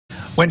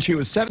When she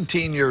was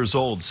 17 years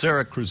old,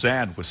 Sarah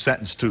Cruzan was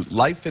sentenced to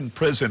life in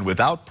prison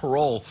without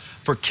parole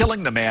for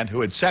killing the man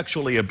who had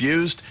sexually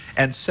abused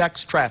and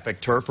sex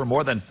trafficked her for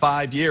more than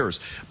 5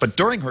 years. But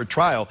during her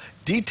trial,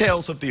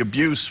 details of the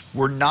abuse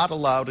were not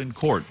allowed in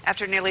court.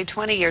 After nearly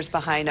 20 years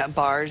behind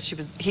bars,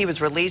 she was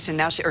released, and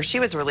now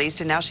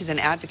she's an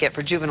advocate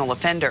for juvenile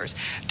offenders.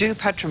 Du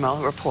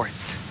Petremel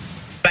reports.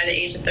 By the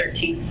age of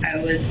 13,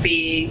 I was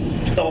being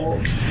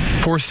sold.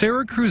 For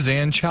Sarah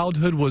Cruzan,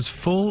 childhood was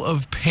full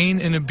of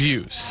pain and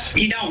abuse.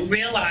 You don't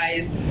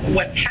realize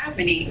what's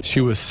happening. She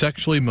was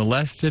sexually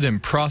molested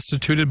and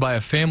prostituted by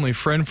a family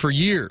friend for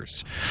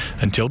years,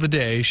 until the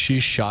day she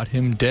shot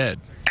him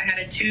dead. I had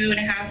a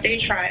 2.5-day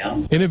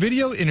trial. In a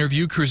video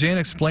interview, Cruzan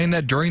explained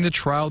that during the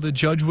trial, the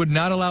judge would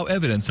not allow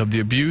evidence of the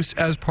abuse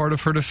as part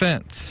of her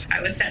defense. I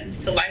was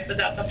sentenced to life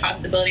without the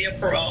possibility of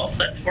parole,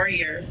 plus 4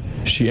 years.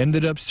 She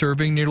ended up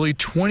serving nearly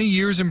 20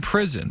 years in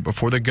prison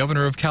before the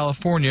governor of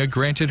California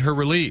granted her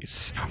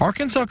release.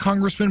 Arkansas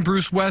Congressman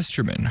Bruce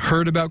Westerman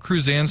heard about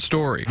Cruzan's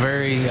story.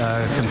 Very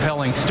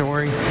compelling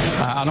story.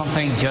 I don't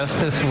think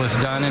justice was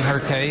done in her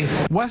case.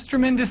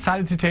 Westerman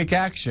decided to take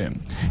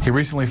action. He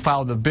recently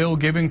filed a bill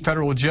giving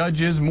federal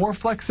judges more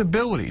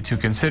flexibility to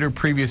consider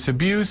previous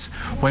abuse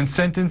when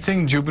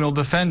sentencing juvenile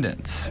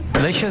defendants.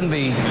 They shouldn't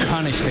be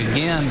punished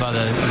again by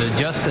the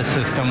justice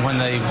system when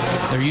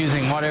they're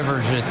using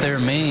whatever's at their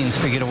means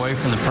to get away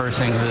from the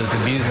person who is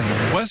abusing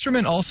them.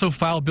 Westerman also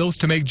filed bills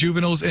to make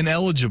juveniles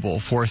ineligible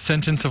for a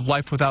sentence of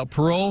life without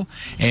parole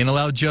and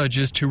allow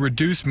judges to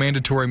reduce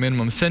mandatory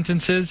minimum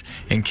sentences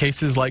in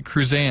cases like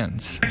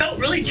Cruzan's. I felt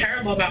really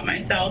terrible about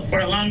myself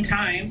for a long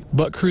time.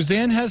 But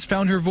Cruzan has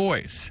found her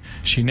voice.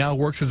 She now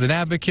works as an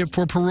advocate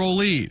for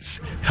parolees,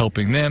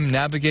 helping them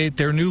navigate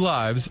their new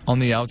lives on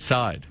the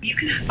outside. You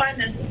can find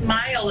this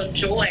smile of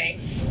joy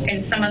in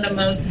some of the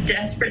most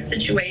desperate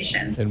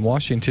situations. In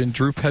Washington,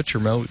 Drew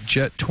Petremel,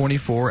 Jet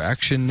 24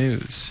 Action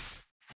News.